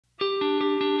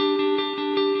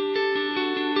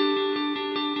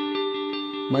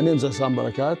My name is Essam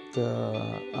Barakat.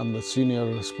 I'm the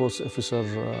senior sports officer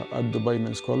at Dubai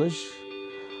Men's College.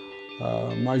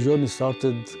 My journey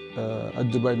started at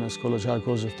Dubai Men's College, Higher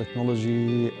College of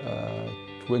Technology,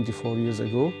 24 years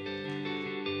ago.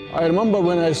 I remember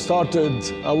when I started,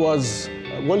 I was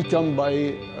welcomed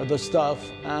by the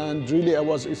staff, and really I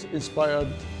was inspired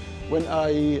when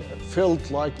I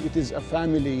felt like it is a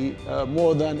family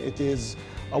more than it is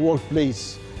a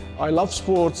workplace. I love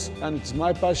sports and it's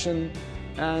my passion,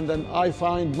 and then I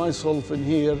find myself in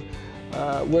here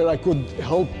where I could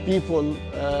help people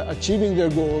achieving their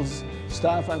goals,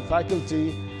 staff and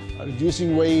faculty,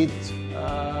 reducing weight,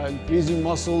 increasing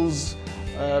muscles,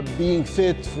 being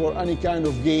fit for any kind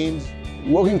of games,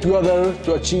 working together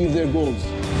to achieve their goals.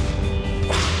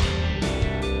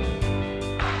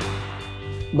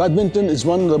 Badminton is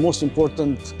one of the most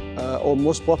important or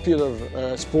most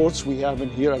popular sports we have in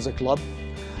here as a club.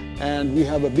 And we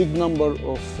have a big number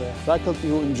of faculty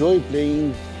who enjoy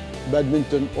playing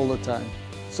badminton all the time.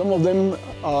 Some of them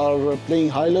are playing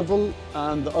high level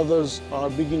and the others are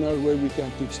beginner where we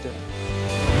can teach them.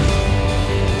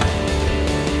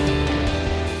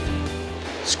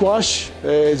 Squash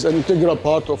is an integral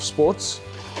part of sports.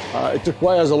 It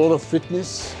requires a lot of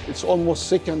fitness. It's almost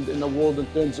second in the world in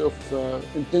terms of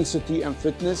intensity and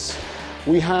fitness.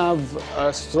 We have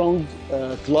a strong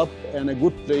club and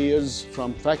good players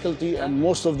from faculty, and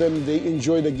most of them, they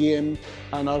enjoy the game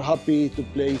and are happy to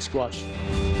play squash.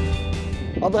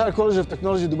 At the Higher College of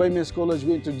Technology, Dubai Men's College,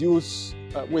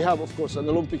 we have, of course, an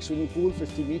Olympic swimming pool,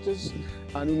 50 meters,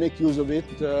 and we make use of it.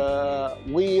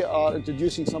 We are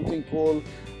introducing something called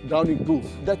drowning proof.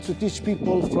 That's to teach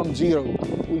people from zero.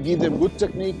 We give them good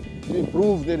technique to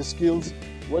improve their skills,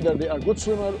 whether they are a good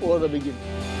swimmer or a beginner.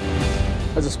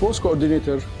 As a sports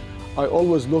coordinator, I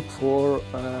always look for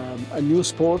a new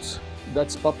sport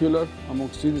that's popular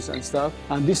among students and staff.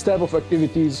 And this type of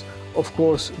activities, of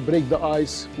course, break the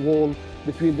ice wall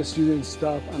between the students,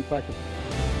 staff, and faculty.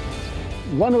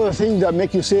 One of the things that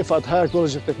make you safe at Higher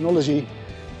College of Technology,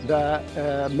 the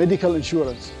medical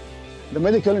insurance. The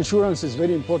medical insurance is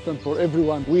very important for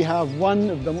everyone. We have one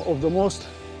of the most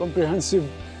comprehensive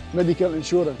medical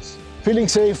insurance, feeling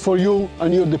safe for you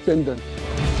and your dependent.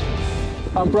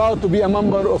 I'm proud to be a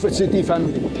member of HCT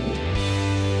family.